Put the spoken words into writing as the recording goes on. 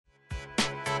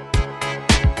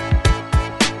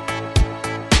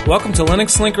Welcome to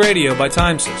Linux Link Radio by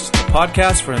Timesys, a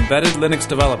podcast for embedded Linux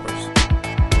developers.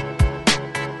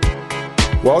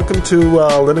 Welcome to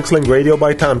Linux Link Radio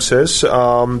by Timesys,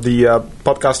 the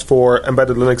podcast for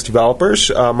embedded Linux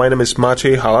developers. My name is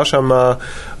Maciej Halasz.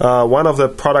 I'm one of the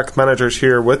product managers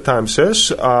here with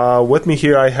Timesys. With me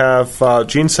here I have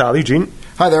Gene Sally. Gene.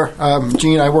 Hi there,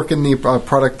 Gene. I work in the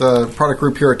product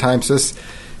group here at Timesys,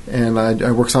 and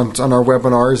I work on our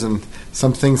webinars and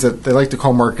some things that they like to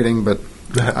call marketing, but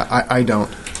I don't.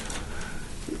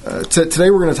 Today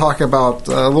we're going to talk about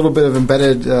a little bit of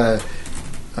embedded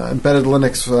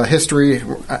Linux history.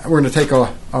 We're going to take a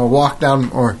walk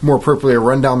down, or more appropriately, a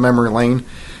run down memory lane,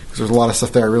 because there's a lot of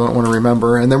stuff there I really don't want to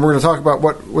remember. And then we're going to talk about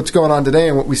what's going on today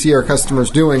and what we see our customers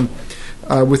doing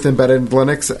with embedded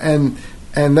Linux, and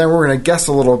then we're going to guess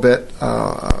a little bit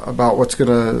about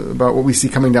what we see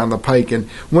coming down the pike. And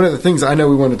one of the things I know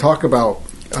we want to talk about,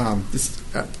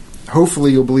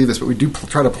 hopefully you'll believe this, but we do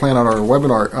try to plan out our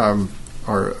webinar.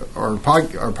 Our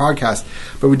podcast,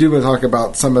 but we do want to talk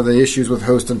about some of the issues with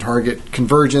host and target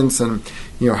convergence, and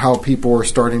how people are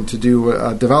starting to do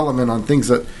development on things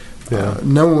that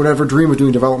no one would ever dream of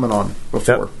doing development on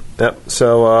before. Yep.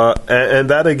 So and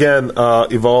that again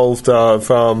evolved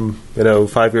from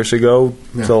 5 years ago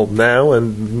till now,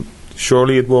 and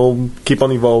surely it will keep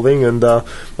on evolving. And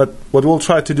but what we'll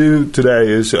try to do today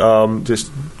is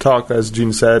just talk, as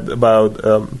Gene said,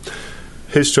 about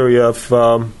history of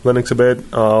Linux a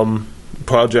bit,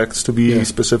 projects to be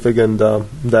specific, and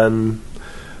then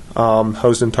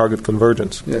host and target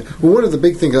convergence. Yeah. Well, one of the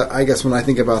big things, I guess, when I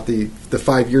think about the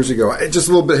 5 years ago, just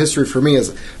a little bit of history for me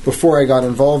is before I got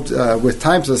involved with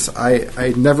Timesys,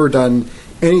 I'd never done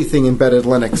anything embedded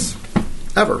Linux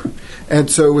ever, and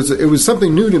so it was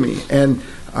something new to me. And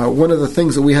one of the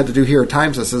things that we had to do here at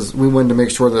Timesys is we wanted to make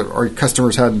sure that our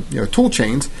customers had tool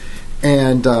chains.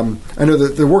 And I know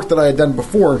that the work that I had done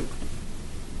before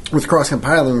with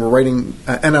cross-compiling were writing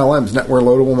NLMs, network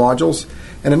loadable modules,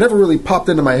 and it never really popped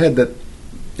into my head that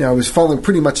I was following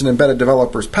pretty much an embedded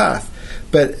developer's path.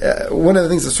 But one of the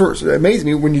things that sort of amazed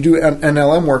me when you do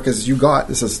NLM work is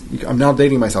I'm now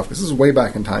dating myself because this is way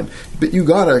back in time, but you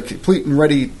got a complete and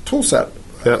ready tool set.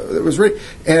 It was ready,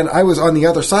 and I was on the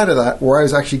other side of that, where I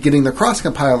was actually getting the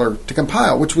cross-compiler to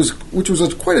compile, which was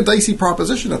quite a dicey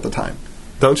proposition at the time.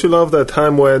 Don't you love that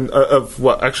time when,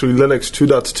 actually Linux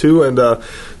 2.2 and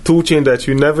toolchain that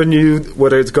you never knew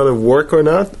whether it's going to work or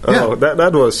not? Oh,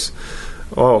 that was...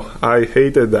 Oh, I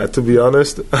hated that, to be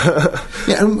honest.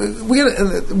 And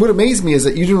what amazed me is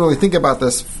that you didn't really think about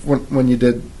this when you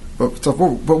did stuff,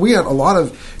 but we had a lot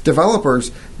of developers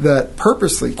that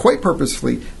quite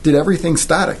purposefully, did everything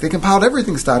static. They compiled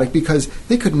everything static because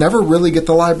they could never really get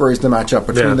the libraries to match up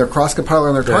between their cross-compiler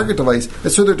and their target device.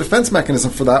 And so their defense mechanism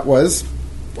for that was...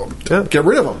 get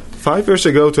rid of them. 5 years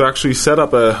ago, to actually set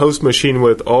up a host machine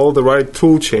with all the right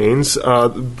tool chains,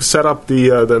 set up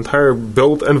the entire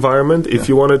build environment, if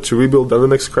you wanted to rebuild the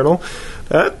Linux kernel,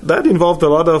 that involved a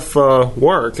lot of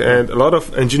work and a lot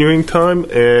of engineering time,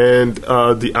 and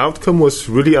the outcome was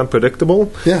really unpredictable.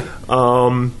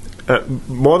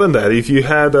 More than that, if you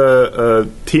had a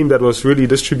team that was really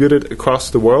distributed across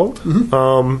the world,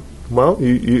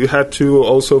 you had to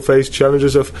also face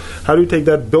challenges of how do you take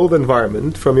that build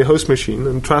environment from your host machine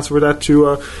and transfer that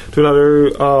to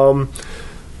another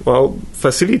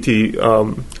facility.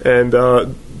 And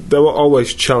there were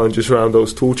always challenges around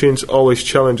those toolchains, always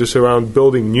challenges around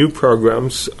building new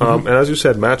programs, and as you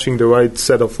said, matching the right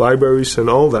set of libraries and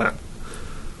all that.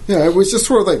 Yeah, it was just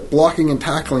sort of like blocking and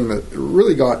tackling that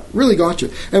really got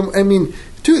you. And I mean,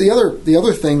 too, the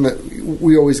other thing that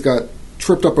we always got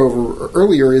tripped up over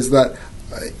earlier is that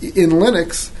in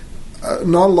Linux,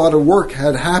 not a lot of work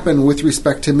had happened with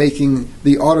respect to making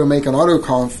the automake and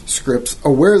autoconf scripts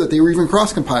aware that they were even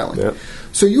cross-compiling. Yep.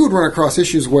 So you would run across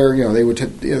issues where they would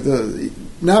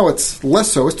now it's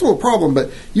less so. It's still a problem, but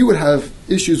you would have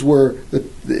issues where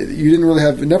you didn't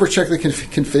really never check the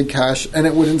config cache, and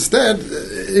it would instead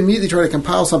immediately try to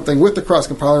compile something with the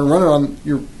cross-compiler and run it on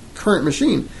your current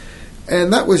machine,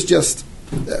 and that was just.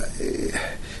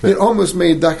 It almost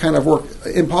made that kind of work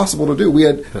impossible to do.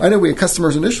 I know we had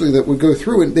customers initially that would go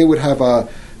through and they would have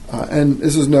and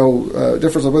this is no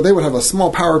difference, but they would have a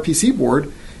small power PC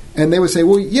board, and they would say,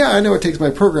 well, yeah, I know it takes my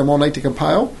program all night to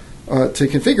compile, to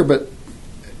configure, but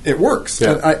it works.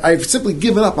 Yeah. And I've simply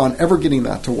given up on ever getting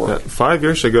that to work. 5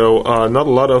 years ago, not a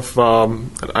lot of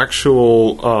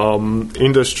actual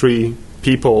industry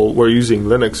people were using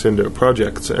Linux in their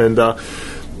projects, and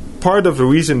part of the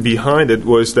reason behind it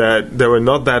was that there were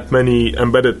not that many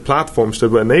embedded platforms that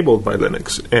were enabled by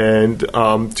Linux. And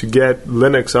to get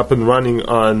Linux up and running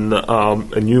on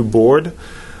a new board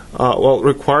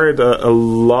required a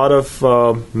lot of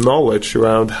knowledge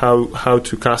around how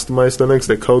to customize Linux.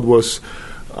 The code was,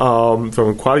 from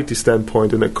a quality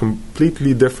standpoint, in a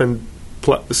completely different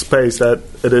space that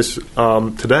it is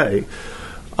today.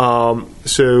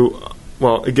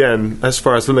 Well, again, as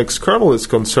far as Linux kernel is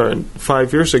concerned,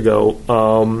 5 years ago,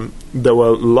 there were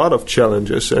a lot of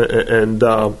challenges and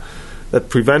that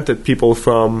prevented people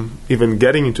from even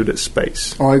getting into this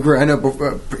space. Oh, I agree. I know,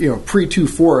 pre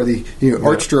 2.4, the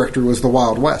Arch directory was the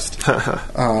Wild West.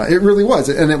 It really was,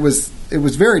 and it was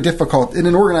very difficult in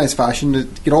an organized fashion to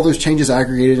get all those changes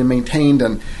aggregated and maintained,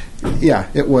 and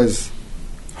it was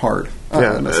hard.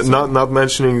 Not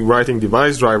mentioning writing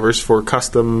device drivers for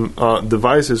custom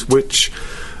devices, which,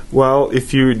 well,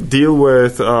 if you deal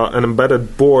with an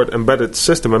embedded board, embedded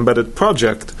system, embedded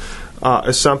project,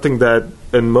 is something that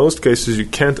in most cases you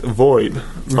can't avoid.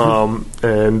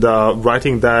 And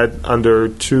writing that under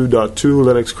 2.2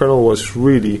 Linux kernel was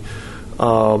really a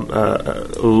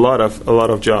lot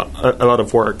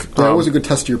of work. Yeah, it was a good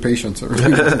test of your patience.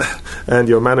 And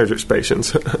your manager's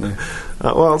patience.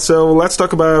 So let's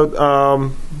talk about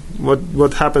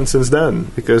what happened since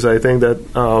then, because I think that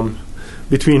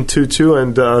between 2.2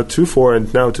 and 2.4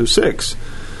 and now 2.6,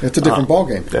 it's a different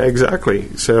ballgame. Exactly.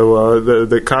 So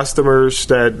the customers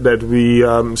that we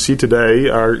see today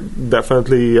are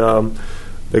definitely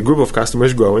a group of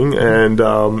customers growing, and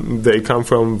they come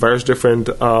from various different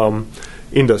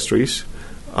industries.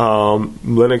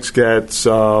 Linux gets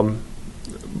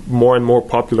more and more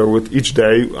popular with each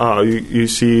day. You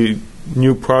see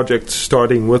new projects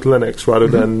starting with Linux rather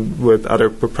than with other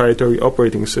proprietary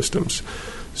operating systems.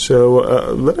 So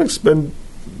Linux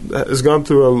has gone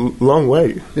through a long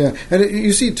way. Yeah, and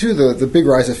you see, too, the big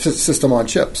rise of system on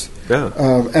chips. Yeah.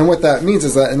 And what that means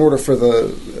is that in order for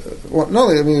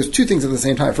there's two things at the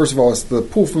same time. First of all, it's the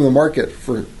pull from the market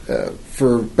for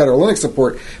better Linux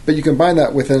support, but you combine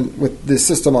that with the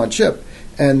system on chip,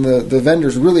 and the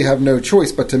vendors really have no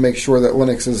choice but to make sure that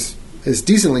Linux is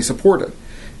decently supported.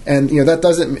 And that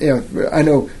doesn't. I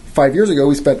know 5 years ago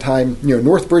we spent time.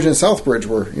 Northbridge and Southbridge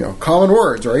were common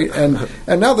words, right? And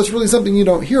now that's really something you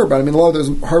don't hear about. I mean, a lot of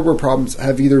those hardware problems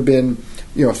have either been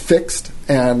fixed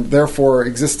and therefore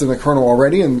exist in the kernel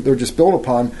already, and they're just built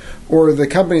upon, or the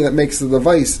company that makes the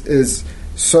device is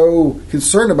so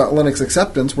concerned about Linux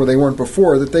acceptance, where they weren't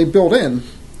before, that they build in,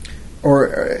 or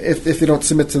if they don't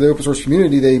submit to the open source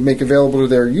community, they make available to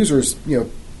their users,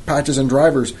 patches and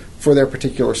drivers for their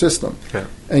particular system. Yeah.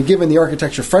 And given the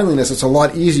architecture friendliness, it's a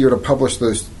lot easier to publish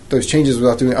those changes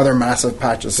without doing other massive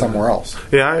patches somewhere else.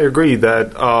 Yeah, I agree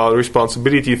that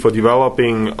responsibility for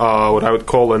developing what I would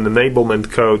call an enablement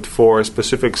code for a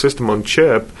specific system on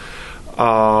chip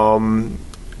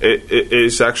it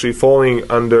is actually falling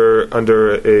under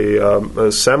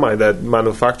a semi that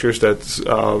manufactures that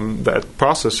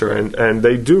processor, and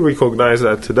they do recognize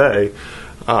that today.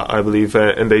 I believe,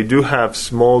 and they do have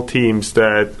small teams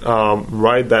that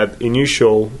write that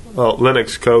initial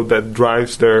Linux code that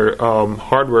drives their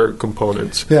hardware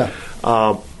components. Yeah.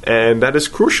 And that is a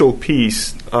crucial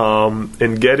piece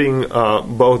in getting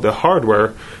both the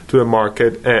hardware to the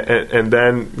market and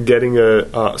then getting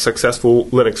a successful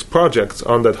Linux project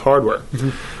on that hardware.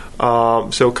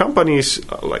 So companies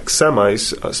like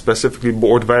semis, specifically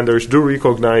board vendors, do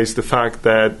recognize the fact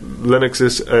that Linux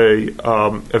is a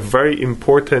very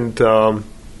important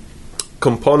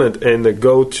component in the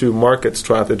go-to-market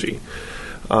strategy.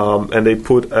 And they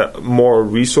put more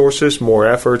resources, more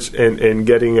efforts in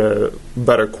getting a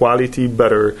better quality,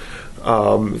 better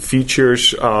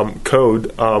features,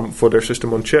 code for their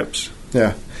system on chips.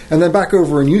 Yeah. And then back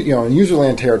over in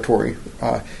userland territory,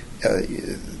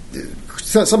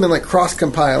 something like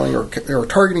cross-compiling or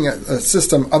targeting a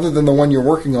system other than the one you're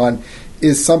working on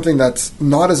is something that's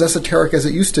not as esoteric as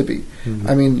it used to be.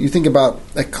 I mean, you think about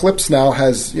Eclipse now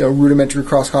has rudimentary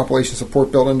cross-compilation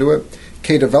support built into it.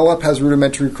 Kdevelop has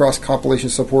rudimentary cross-compilation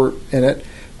support in it.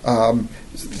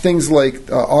 Things like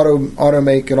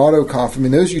AutoMake and AutoConf, I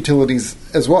mean, those utilities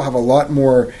as well have a lot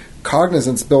more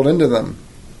cognizance built into them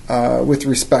with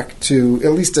respect to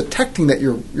at least detecting that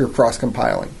you're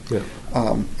cross-compiling. Yeah.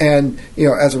 And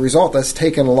as a result, that's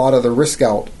taken a lot of the risk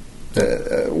out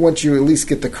once you at least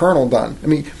get the kernel done. I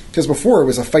mean, because before it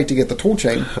was a fight to get the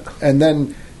toolchain,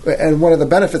 and one of the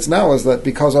benefits now is that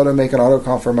because AutoMake and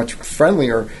AutoConf are much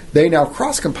friendlier, they now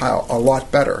cross-compile a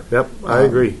lot better. Yep, I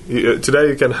agree. Today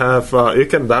you can have you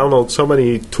can download so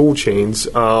many toolchains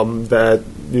that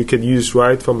you can use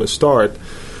right from the start.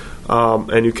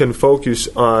 And you can focus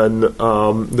on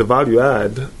the value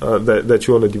add that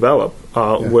you want to develop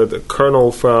with a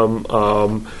kernel from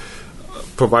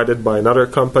provided by another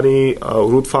company,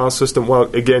 root file system. Well,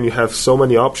 again, you have so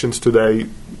many options today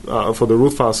for the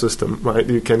root file system, right?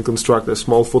 You can construct a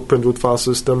small footprint root file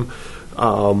system.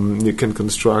 You can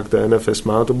construct the NFS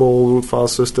mountable root file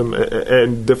system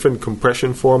and different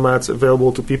compression formats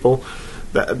available to people.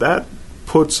 That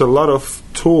puts a lot of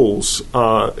tools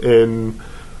in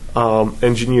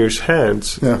engineers'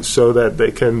 hands so that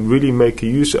they can really make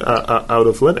use out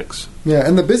of Linux. Yeah,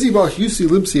 and the BusyBox UC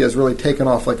libc has really taken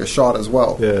off like a shot as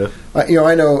well. Yeah,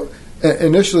 I know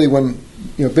initially when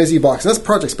BusyBox, this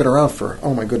project's been around for,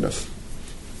 oh my goodness,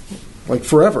 like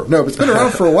forever. No, but it's been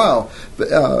around for a while.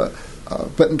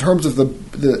 But in terms of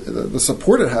the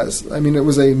support it has, I mean, it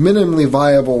was a minimally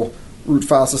viable root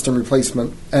file system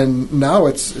replacement, and now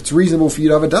it's reasonable for you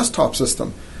to have a desktop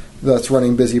system that's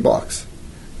running BusyBox.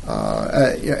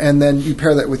 And then you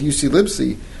pair that with UC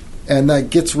libc, and that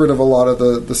gets rid of a lot of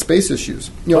the space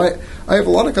issues. I have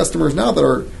a lot of customers now that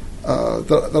are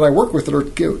that I work with that are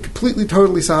completely,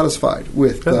 totally satisfied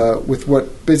with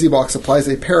what BusyBox supplies.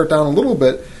 They pare it down a little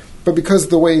bit, but because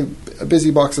the way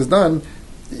BusyBox is done,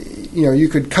 you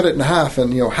could cut it in half,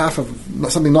 and half of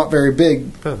something not very big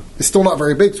is still not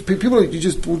very big. So people will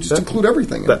just include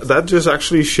everything. That just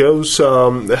actually shows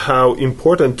how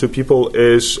important to people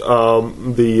is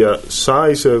the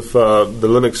size of the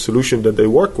Linux solution that they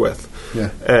work with.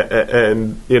 Yeah.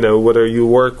 And whether you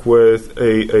work with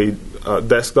a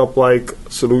desktop-like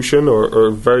solution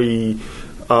or very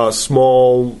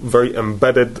small, very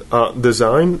embedded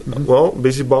design, well,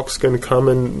 BusyBox can come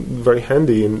in very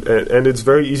handy, and it's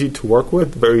very easy to work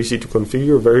with, very easy to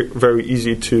configure, very, very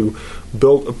easy to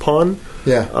build upon.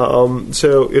 Yeah.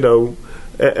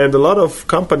 And a lot of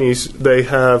companies, they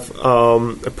have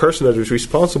a person that is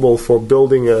responsible for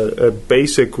building a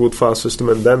basic root file system,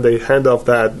 and then they hand off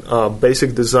that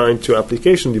basic design to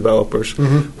application developers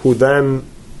who then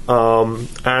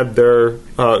add their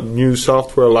new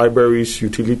software libraries,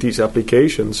 utilities,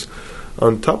 applications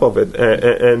on top of it,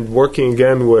 and working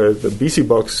again with the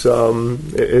BusyBox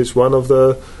is one of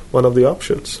the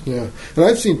options. Yeah, and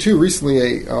I've seen too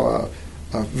recently a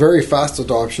very fast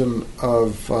adoption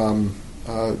of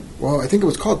I think it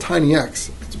was called TinyX.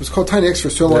 It was called TinyX for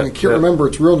so long I can't remember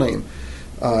its real name.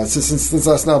 Since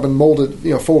that's now been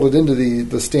folded into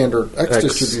the standard X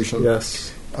distribution.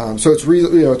 Yes. So it's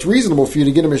it's reasonable for you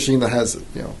to get a machine that has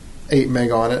 8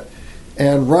 meg on it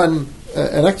and run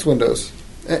an X Windows,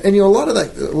 and a lot of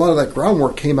that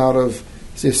groundwork came out of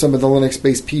some of the Linux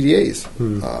based PDAs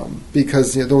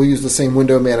because they'll use the same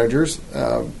window managers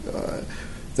that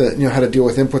how to deal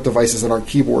with input devices that aren't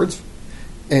keyboards,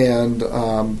 and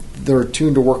they're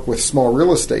tuned to work with small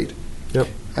real estate. Yep.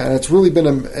 And it's really been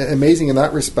amazing in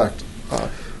that respect.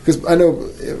 Because I know,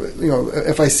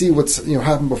 if I see what's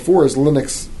happened before, is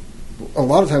Linux a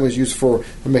lot of time was used for,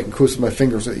 I'm making quotes with my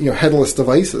fingers, headless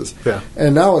devices. Yeah.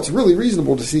 And now it's really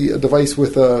reasonable to see a device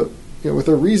with a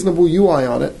reasonable UI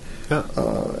on it,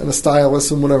 and a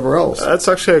stylus and whatever else. That's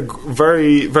actually a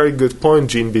very, very good point,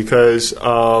 Gene, because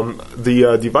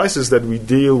the devices that we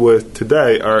deal with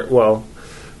today are,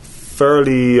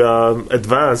 fairly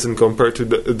advanced in compared to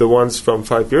the ones from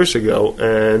 5 years ago,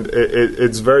 and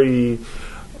it's very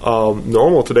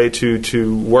normal today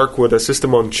to work with a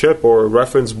system on chip or a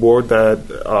reference board that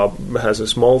has a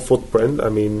small footprint. I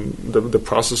mean, the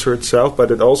processor itself, but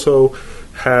it also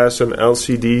has an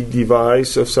LCD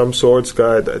device of some sort. It's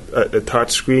got a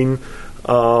touch screen,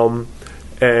 and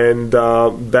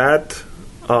that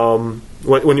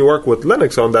when you work with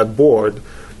Linux on that board,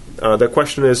 the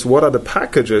question is, what are the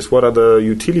packages, what are the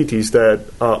utilities that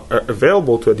are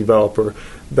available to a developer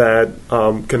that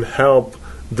can help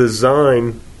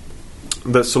design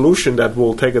the solution that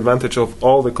will take advantage of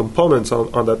all the components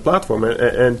on that platform.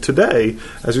 And today,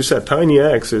 as you said,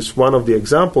 TinyX is one of the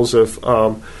examples of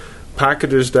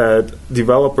packages that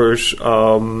developers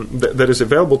that is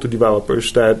available to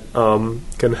developers that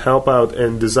can help out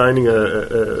in designing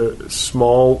a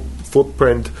small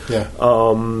footprint,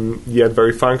 yet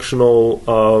very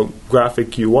functional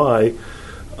graphic UI.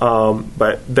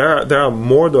 But there are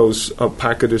more of those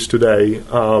packages today.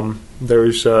 There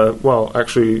is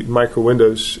actually Micro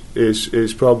Windows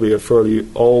is probably a fairly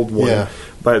old one,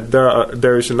 but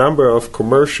there is a number of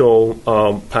commercial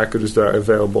packages that are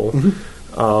available.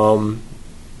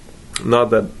 Not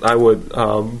that I would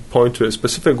point to a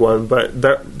specific one, but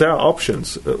there are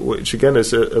options, which again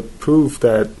is a proof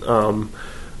that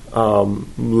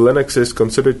Linux is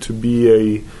considered to be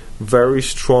a very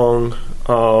strong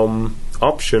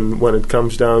option when it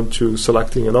comes down to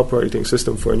selecting an operating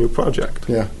system for a new project.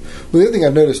 Yeah. Well, the other thing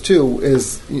I've noticed too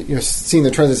is seeing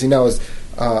the trends I see now is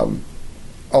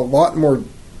a lot more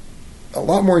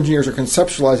engineers are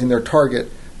conceptualizing their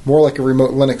target more like a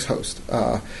remote Linux host.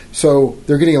 So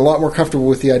they're getting a lot more comfortable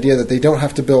with the idea that they don't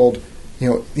have to build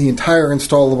the entire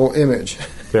installable image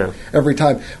every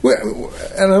time.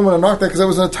 And I'm going to knock that because that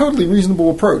was a totally reasonable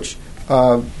approach.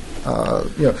 But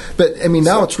I mean,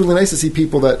 now it's really nice to see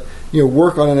people that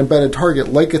work on an embedded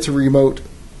target like it's a remote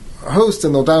host,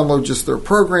 and they'll download just their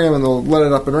program and they'll let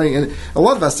it up and running. And a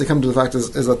lot of that's to come to the fact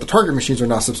is that the target machines are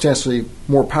now substantially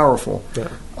more powerful. Yeah.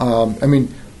 I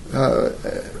mean,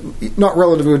 not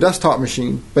relative to a desktop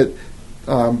machine, but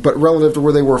relative to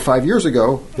where they were 5 years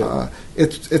ago,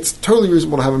 it's totally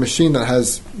reasonable to have a machine that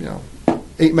has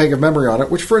 8 meg of memory on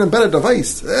it, which for an embedded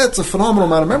device, that's a phenomenal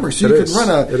amount of memory. So you could run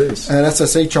an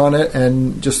SSH on it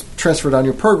and just transfer down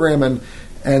your program,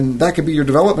 and that could be your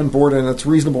development board, and it's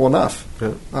reasonable enough.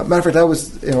 Yeah. Matter of fact, I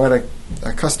was at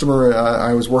a customer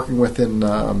I was working with in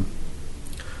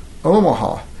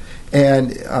Omaha,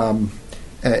 and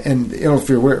if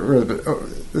you're aware, we're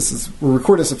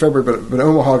recording this in February, but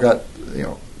Omaha got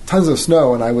tons of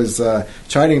snow, and I was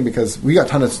chiding because we got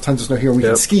tons of snow here and we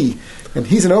can ski, and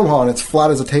he's in Omaha and it's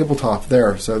flat as a tabletop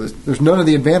there, so there's none of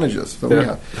the advantages that we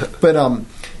have. But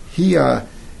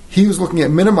he was looking at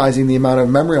minimizing the amount of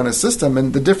memory on his system,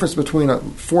 and the difference between a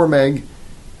 4 meg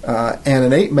and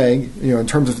an 8 meg, in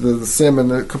terms of the SIM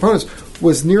and the components,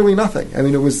 was nearly nothing. I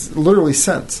mean, it was literally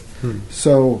cents.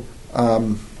 So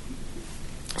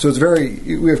it's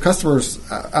we have customers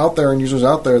out there and users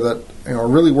out there that are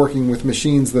really working with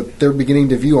machines that they're beginning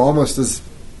to view almost as,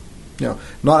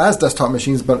 not as desktop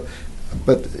machines, but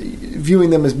viewing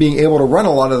them as being able to run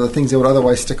a lot of the things they would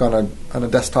otherwise stick on a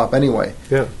desktop anyway.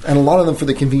 Yeah. And a lot of them for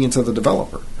the convenience of the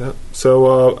developer. Yeah.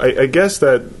 So I guess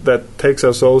that takes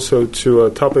us also to a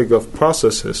topic of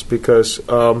processes, because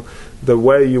the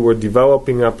way you were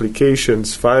developing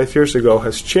applications 5 years ago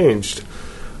has changed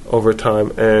over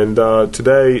time, and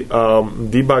today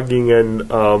debugging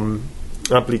an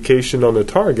application on a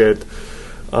target,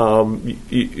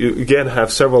 you again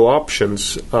have several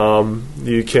options.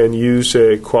 You can use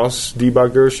cross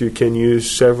debuggers. You can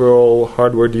use several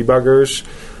hardware debuggers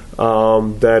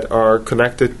that are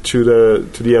connected to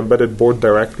the embedded board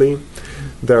directly.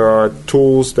 There are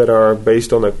tools that are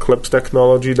based on Eclipse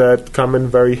technology that come in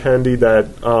very handy, that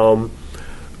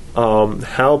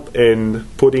help in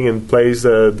putting in place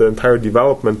the entire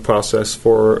development process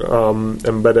for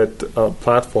embedded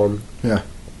platform. Yeah.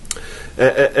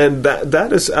 And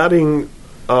that is adding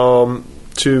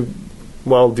to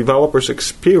developers'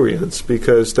 experience,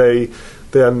 because they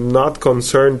are not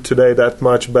concerned today that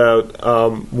much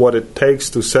about what it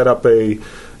takes to set up a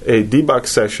debug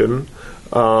session.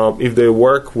 If they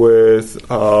work with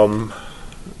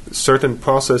certain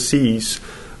processes,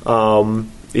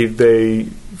 if they,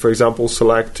 for example,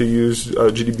 select to use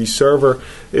GDB server,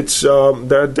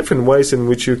 there are different ways in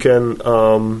which you can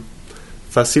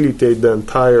facilitate the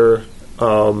entire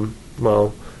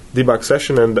debug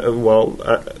session and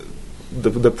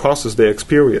the process they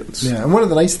experience. Yeah, and one of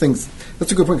the nice things,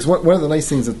 that's a good point, because one of the nice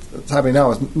things that's happening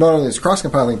now is not only is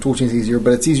cross-compiling toolchains easier,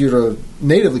 but it's easier to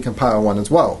natively compile one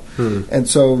as well. And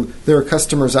so there are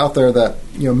customers out there that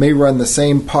may run the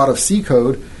same pot of C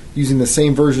code using the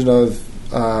same version of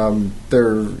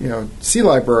their C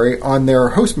library on their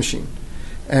host machine.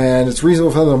 And it's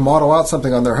reasonable for them to model out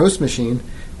something on their host machine,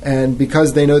 and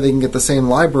because they know they can get the same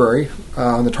library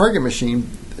on the target machine,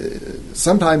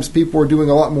 sometimes people are doing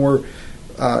a lot more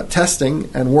testing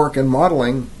and work and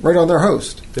modeling right on their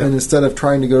host, and instead of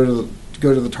trying to go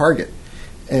to the target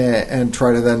and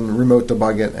try to then remote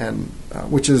debug it, and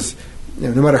which is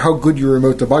no matter how good your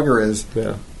remote debugger is,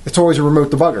 it's always a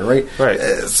remote debugger, right? Right.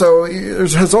 So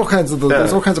there's all kinds of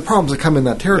problems that come in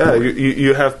that territory. Yeah,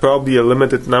 you have probably a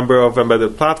limited number of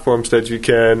embedded platforms that you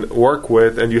can work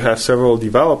with, and you have several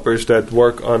developers that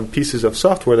work on pieces of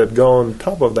software that go on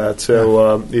top of that.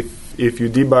 So if you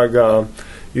debug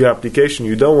your application,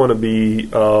 you don't want to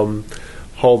be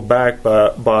held back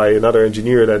by another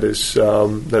engineer that is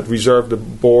that reserved the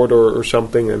board or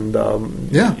something, and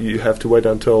you have to wait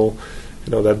until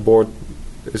that board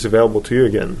is available to you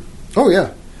again. Oh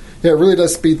yeah, it really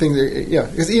does speed things. Yeah,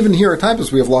 because even here at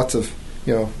Timesys we have lots of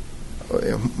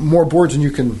more boards than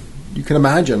you can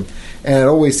imagine, and it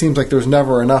always seems like there's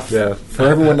never enough for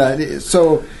everyone.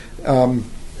 So, and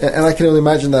I can only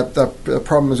imagine that the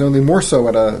problem is only more so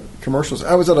at a commercial.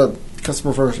 I was at a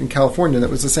customer first in California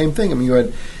that was the same thing. I mean, you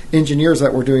had engineers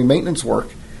that were doing maintenance work.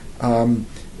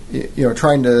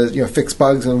 Trying to fix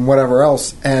bugs and whatever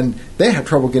else, and they had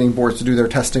trouble getting boards to do their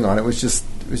testing on. It was just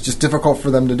difficult for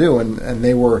them to do, and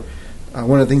they were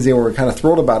one of the things they were kind of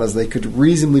thrilled about is they could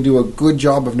reasonably do a good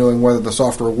job of knowing whether the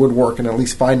software would work and at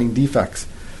least finding defects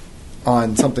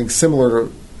on something similar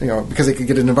to because they could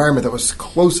get an environment that was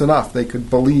close enough they could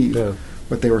believe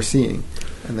what they were seeing.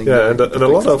 And then and a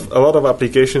lot of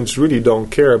applications really don't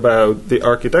care about the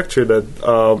architecture that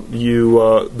you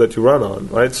run on,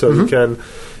 right? So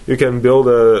you can build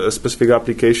a specific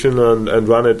application and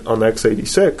run it on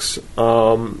x86.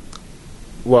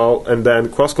 And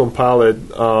then cross-compile it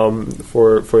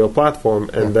for your platform,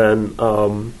 and then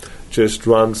just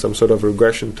run some sort of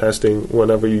regression testing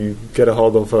whenever you get a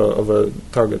hold of a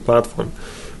target platform.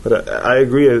 But I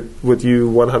agree with you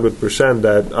 100%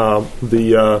 that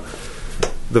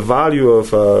the value of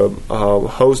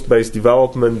host-based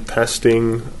development,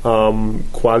 testing,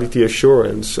 quality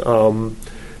assurance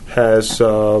has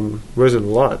risen a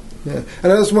lot. Yeah,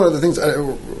 and that's one of the things.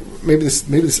 Maybe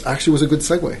this actually was a good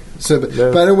segue. So,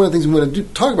 but I know one of the things we want to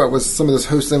talk about was some of this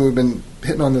host. And we've been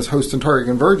hitting on this host and target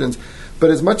convergence.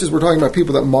 But as much as we're talking about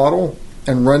people that model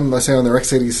and run, let's say, on their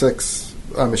x86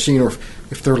 machine, or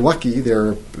if they're lucky,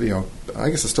 they're I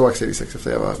guess it's still x86 if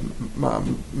they have a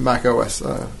Mac OS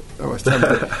OS 10.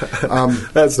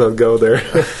 Let's not go there.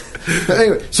 But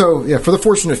anyway, so yeah, for the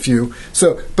fortunate few.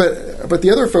 So, but the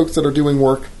other folks that are doing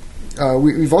work.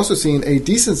 We've also seen a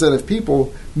decent set of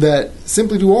people that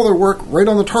simply do all their work right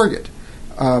on the target.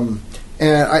 And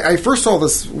I first saw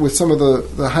this with some of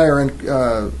the higher end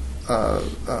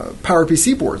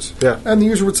PowerPC boards. Yeah. And the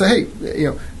user would say,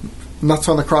 hey, nuts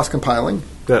on the cross compiling.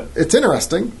 Yeah. It's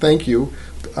interesting, thank you.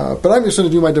 But I'm just going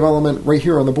to do my development right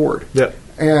here on the board. Yeah.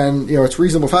 And it's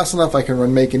reasonable, fast enough. I can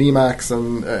run make and Emacs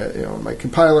and my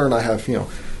compiler, and I have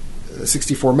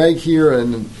 64 meg here.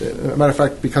 And a matter of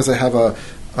fact, because I have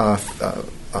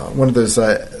one of those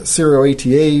serial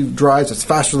ATA drives, it's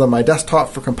faster than my desktop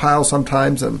for compile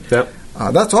sometimes, and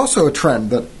that's also a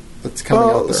trend that's coming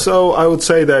out there. So I would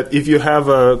say that if you have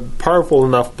a powerful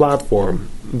enough platform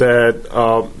that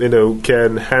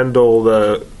can handle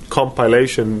the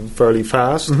compilation fairly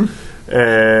fast,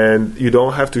 and you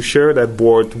don't have to share that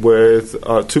board with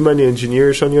too many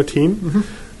engineers on your team,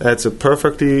 that's a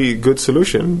perfectly good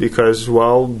solution, because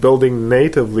while building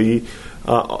natively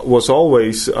was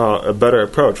always a better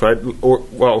approach, right? Or,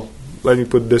 well, let me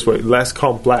put it this way, less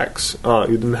complex. You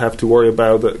didn't have to worry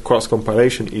about the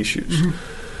cross-compilation issues.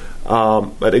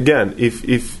 But again,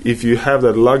 if you have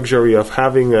the luxury of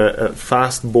having a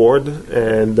fast board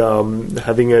and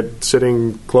having it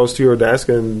sitting close to your desk,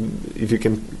 and if you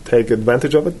can take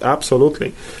advantage of it,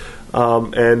 absolutely.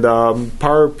 And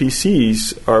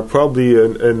PowerPCs are probably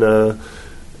in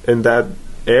that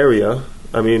area.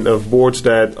 I mean, of boards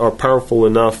that are powerful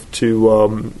enough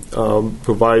to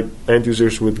provide end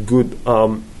users with good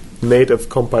native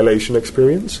compilation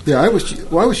experience. Yeah, I was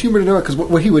humorous to know it, because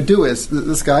what he would do is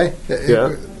this guy,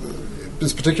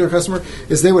 this particular customer,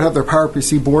 is they would have their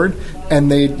PowerPC board,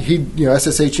 and he'd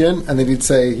SSH in, and then he'd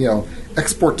say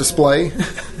export display.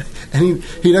 And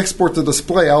he'd export the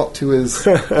display out to his,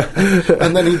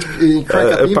 and then he'd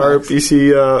crank up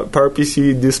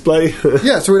PowerPC display.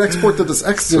 Yeah, so he'd export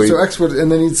export, and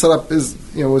then he'd set up his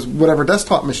whatever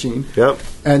desktop machine. Yep.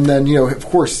 And then of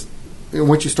course,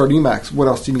 once you start Emacs, what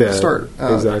else do you need to start?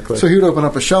 Exactly. So he would open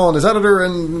up a shell in his editor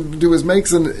and do his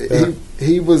makes, and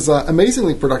he was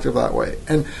amazingly productive that way.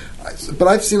 But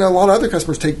I've seen a lot of other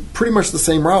customers take pretty much the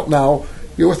same route now,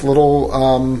 with little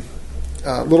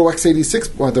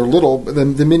x86, well, they're little, but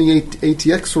then the mini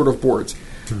ATX sort of boards,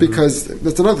 because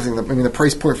that's another thing. The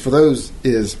price point for those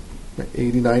is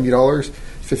 $80, $90,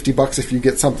 $50 if you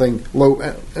get something low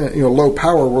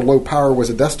power, where low power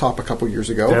was a desktop a couple years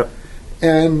ago. Yep.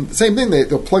 And same thing,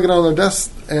 they'll plug it on their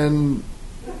desk and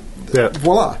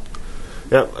voila.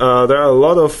 Yeah, there are a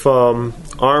lot of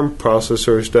ARM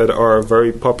processors that are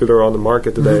very popular on the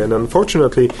market today, and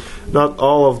unfortunately, not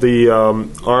all of the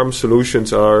ARM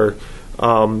solutions are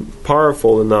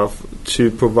powerful enough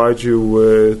to provide you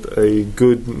with a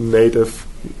good native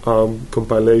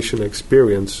compilation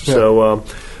experience. Yeah. So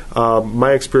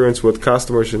my experience with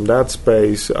customers in that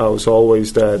space was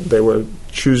always that they were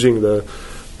choosing the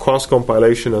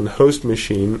cross-compilation on host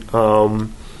machine,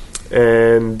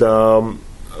 and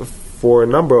for a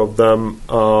number of them,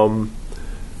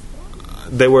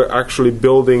 they were actually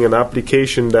building an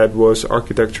application that was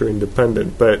architecture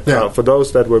independent. But for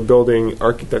those that were building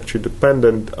architecture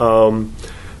dependent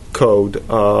code,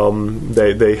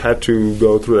 they had to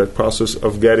go through that process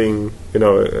of getting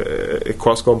a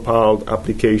cross-compiled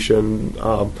application,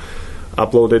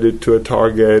 uploaded it to a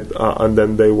target, and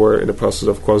then they were in the process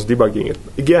of cross-debugging it.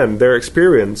 Again, their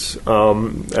experience,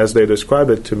 as they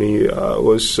described it to me,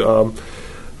 was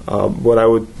what I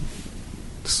would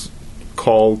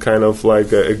call kind of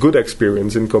like a good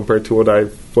experience in compared to what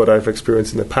I've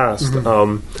experienced in the past.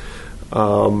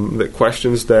 The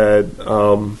questions that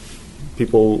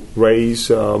people raise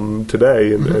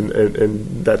today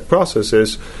in that process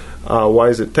is, why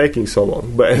is it taking so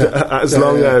long? But as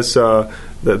long as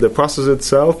the process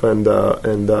itself and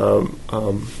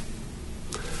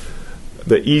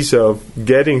the ease of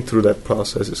getting through that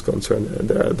process is concerned,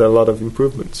 there are a lot of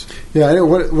improvements. Yeah, I know.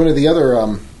 One of the other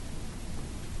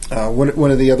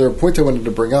one of the other points I wanted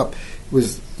to bring up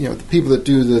was, the people that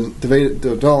do the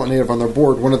development native on their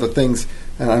board. One of the things,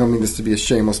 and I don't mean this to be a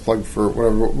shameless plug for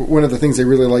whatever, one of the things they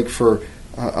really like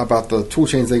about the tool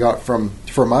chains they got from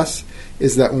us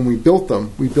is that when we built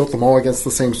them all against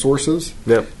the same sources.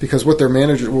 Yep. Because what their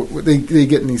managers, they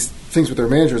get in these things with their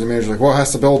managers, and managers are like, well, it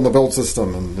has to build in the build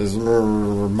system, and there's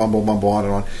mumble on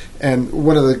and on. And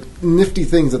one of the nifty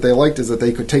things that they liked is that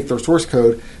they could take their source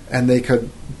code and they could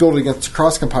build it against a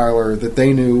cross compiler that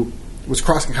they knew was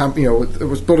it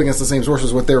was built against the same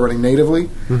sources what they're running natively.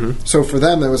 Mm-hmm. So for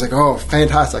them, it was like, oh,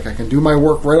 fantastic! I can do my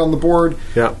work right on the board,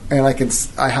 and I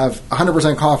have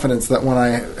 100% confidence that when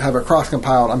I have it cross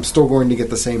compiled, I'm still going to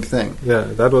get the same thing. Yeah,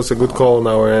 that was a good call on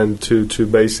our end to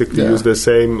basically use the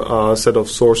same set of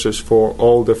sources for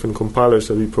all different compilers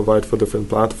that we provide for different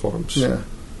platforms. Yeah.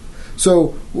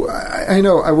 So I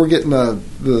know we're getting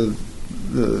the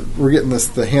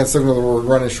hand signal that we're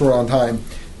running short on time,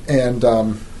 and.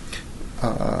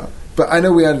 But I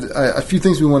know we had a few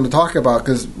things we wanted to talk about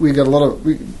because we got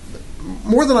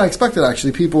more than I expected,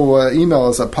 actually. People email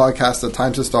us at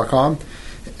podcast@timesys.com.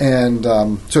 And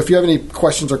so if you have any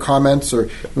questions or comments, or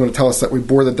you want to tell us that we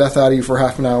bore the death out of you for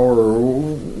half an hour, or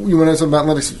you want to know something about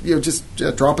Linux, just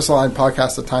drop us a line,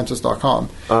 podcast@timesys.com.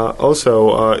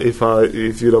 Also,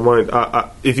 if you don't mind,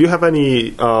 if you have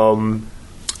any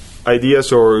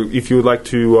ideas, or if you would like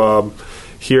to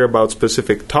hear about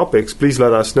specific topics, please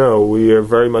let us know. We are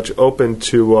very much open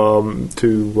to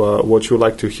what you would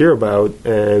like to hear about,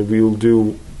 and we will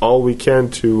do all we can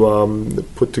to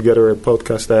put together a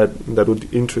podcast that would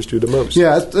interest you the most.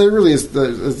 Yeah, it really is.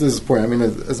 This is the point. I mean,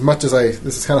 as much as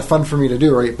this is kind of fun for me to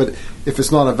do, right? But if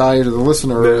it's not of value to the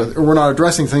listener, or we're not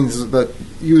addressing things that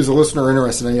you as a listener are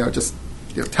interested in, just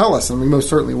tell us, and we most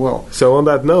certainly will. So on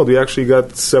that note, we actually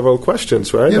got several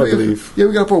questions, right? Yeah, I believe. We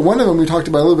got one of them we talked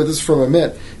about a little bit. This is from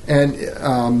Amit,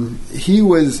 and he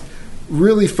was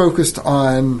really focused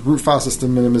on root file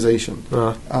system minimization.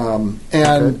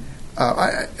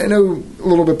 I know a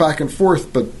little bit back and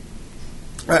forth, but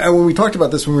when we talked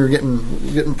about this, when we were getting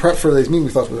prepped for these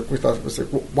meetings, we thought it was like,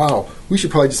 wow, we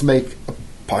should probably just make a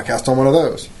podcast on one of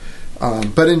those.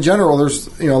 But in general, there's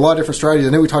a lot of different strategies.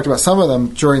 I know we talked about some of them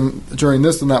during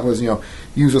this, and that was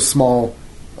use a small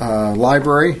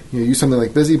library, use something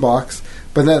like BusyBox,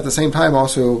 but then at the same time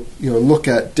also look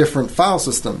at different file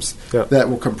systems that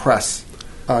will compress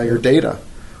your data.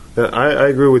 I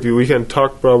agree with you. We can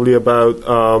talk probably about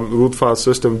root file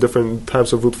system, different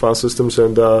types of root file systems,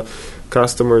 and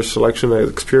customer selection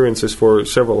experiences for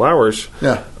several hours.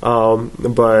 Yeah.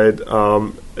 But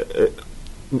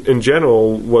in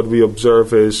general, what we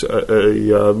observe is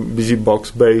a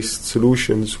BusyBox-based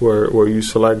solutions where you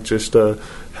select just a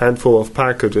handful of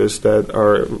packages that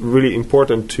are really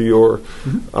important to your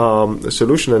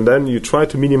solution, and then you try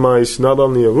to minimize not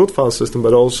only a root file system,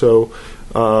 but also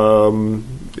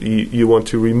you want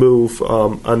to remove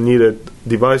unneeded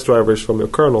device drivers from your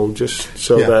kernel, just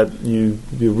so that you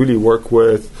really work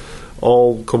with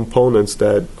all components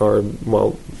that are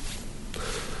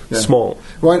small.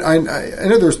 Well, I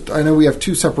know we have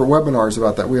two separate webinars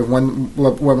about that. We have one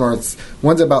webinar.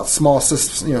 One's about small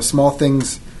systems, small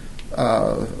things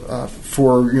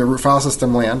for root file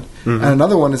system land, and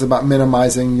another one is about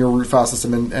minimizing your root file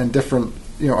system and different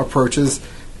approaches.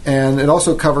 And it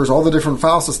also covers all the different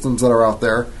file systems that are out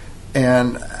there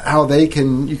and how you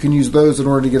can use those in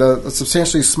order to get a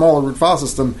substantially smaller root file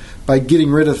system by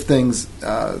getting rid of things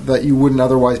that you wouldn't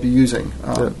otherwise be using.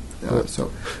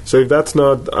 So if that's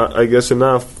not, I guess,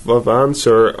 enough of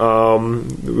answer,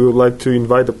 we would like to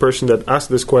invite the person that asked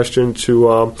this question to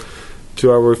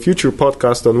our future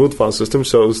podcast on root file systems.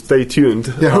 So stay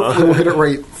tuned. Yeah, hopefully we'll hit it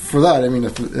right for that. I mean,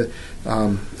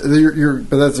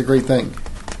 but that's a great thing.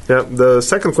 Yeah, the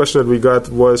second question that we got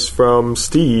was from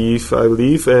Steve, I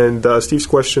believe, and Steve's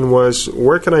question was,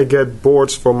 where can I get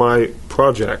boards for my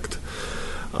project?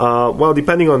 Well,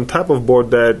 depending on type of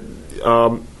board that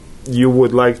you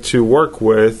would like to work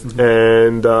with,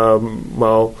 and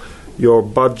your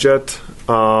budget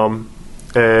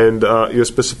and your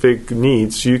specific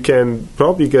needs, you can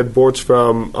probably get boards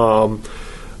from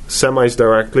Semis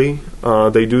directly.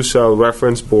 They do sell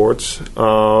reference boards.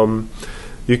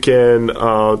 You can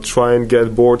try and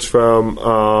get boards from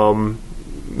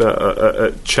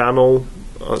channel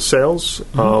sales.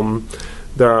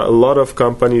 There are a lot of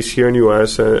companies here in the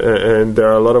U.S. and there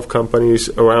are a lot of companies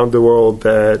around the world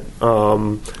that,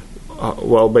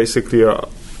 basically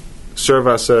serve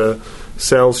as a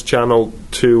sales channel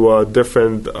to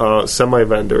different semi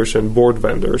vendors and board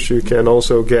vendors. You can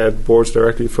also get boards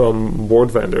directly from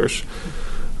board vendors.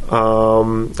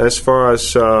 As far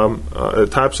as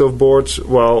types of boards,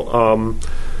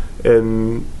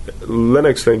 in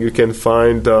Linux Link you can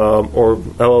find, or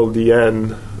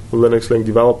LLDN, Linux Link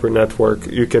Developer Network,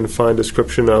 you can find a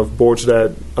description of boards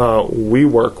that we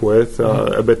work with,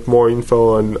 a bit more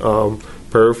info on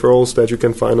peripherals that you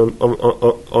can find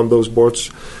on those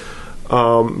boards.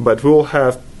 But we'll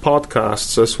have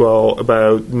podcasts as well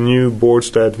about new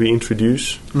boards that we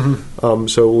introduce.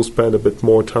 So we'll spend a bit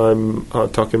more time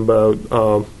talking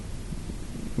about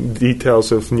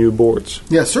details of new boards.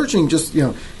 Yeah, searching, just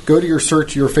go to your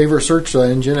favorite search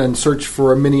engine and search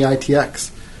for a mini ITX,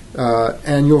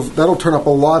 and that'll turn up a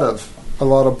lot of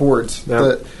boards. Yeah.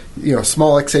 That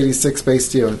small x86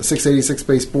 based 686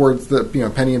 based boards that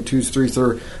Pentium 2s, 3s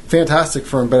are fantastic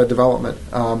for embedded development.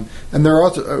 And there are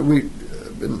also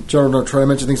John, don't try to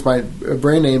mention things by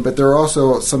brand name, but there are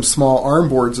also some small ARM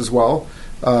boards as well,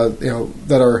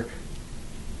 that are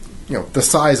the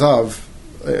size of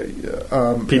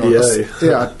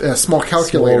PDA. A small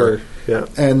calculator. Smaller, yeah.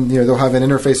 And they'll have an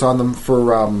interface on them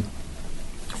for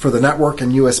the network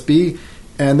and USB.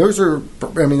 And those are,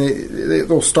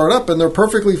 they'll start up and they're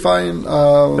perfectly fine.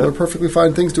 They're perfectly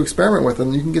fine things to experiment with,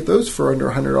 and you can get those for under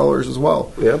 $100 as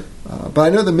well. Yeah. But I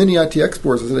know the mini ITX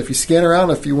boards. If you scan around,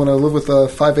 if you want to live with a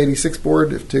 586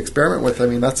 board to experiment with,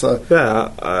 that's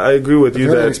I agree with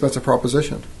you. Very expensive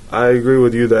proposition. I agree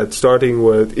with you that starting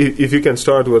with, if you can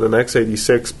start with an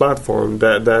x86 platform,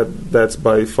 that's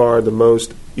by far the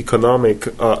most economic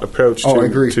approach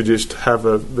to just have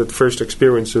the first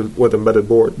experience with embedded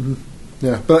board. Mm-hmm.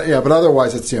 But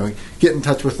otherwise, it's get in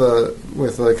touch with a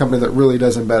company that really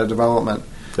does embedded development.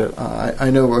 Yeah. I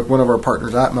know one of our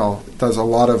partners, Atmel, does a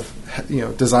lot of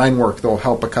design work. They'll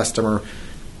help a customer.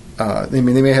 They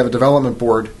may have a development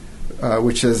board,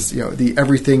 which is the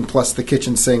everything plus the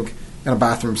kitchen sink and a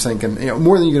bathroom sink, and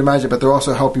more than you can imagine. But they'll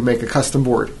also help you make a custom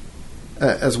board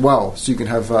as well, so you can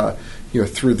have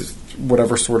through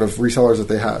whatever sort of resellers that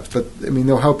they have. But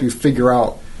they'll help you figure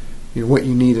out what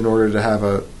you need in order to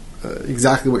have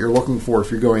exactly what you're looking for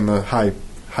if you're going the high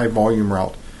volume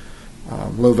route.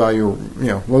 Low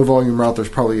volume route. There's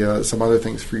probably some other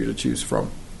things for you to choose from.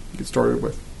 Get started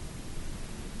with.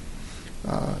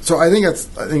 So I think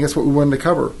that's what we wanted to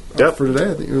cover for today.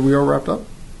 I think we all wrapped up.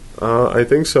 I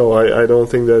think so. I don't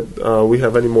think that we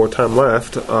have any more time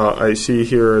left. I see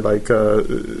here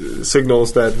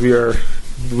signals that we are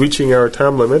reaching our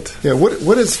time limit. Yeah.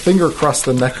 What does finger across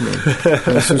the neck mean?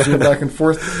 So zoom back and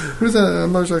forth. What is that?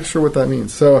 I'm not exactly sure what that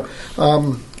means. So.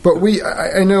 But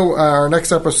I know our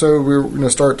next episode we're going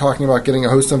to start talking about getting a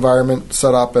host environment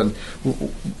set up, and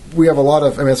we have a lot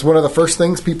of. It's one of the first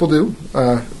things people do,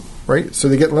 right? So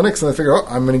they get Linux and they figure,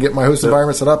 I'm going to get my host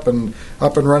environment set up and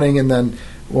running, and then,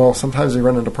 sometimes they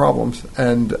run into problems,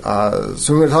 and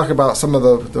so we're going to talk about some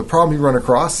of the problems you run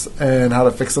across and how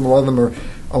to fix them. A lot of them are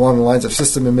along the lines of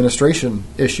system administration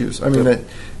issues.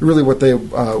 Really what they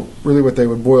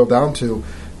would boil down to.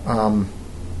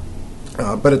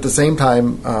 But at the same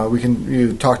time, we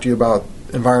can talk to you about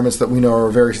environments that we know are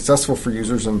very successful for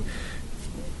users, and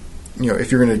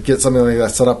if you're going to get something like that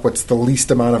set up, what's the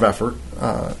least amount of effort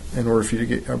in order for you to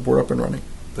get your board up and running.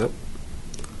 Yep.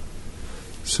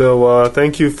 So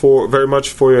thank you very much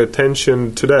for your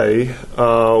attention today.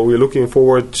 We're looking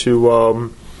forward to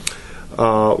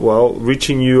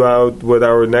reaching you out with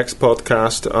our next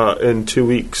podcast in 2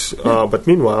 weeks. But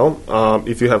meanwhile,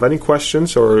 if you have any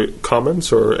questions or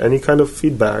comments or any kind of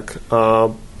feedback,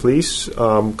 please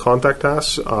contact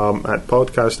us at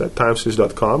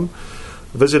podcast@timesys.com.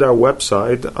 Visit our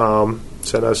website,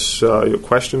 send us your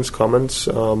questions, comments,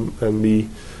 and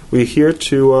we're here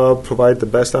to provide the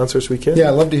best answers we can. Yeah,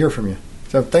 I'd love to hear from you.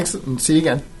 So thanks, and see you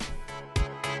again.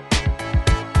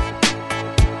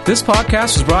 This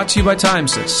podcast was brought to you by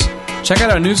Timesys. Check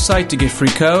out our news site to get free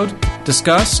code,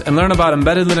 discuss, and learn about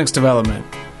embedded Linux development.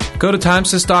 Go to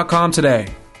timesys.com today.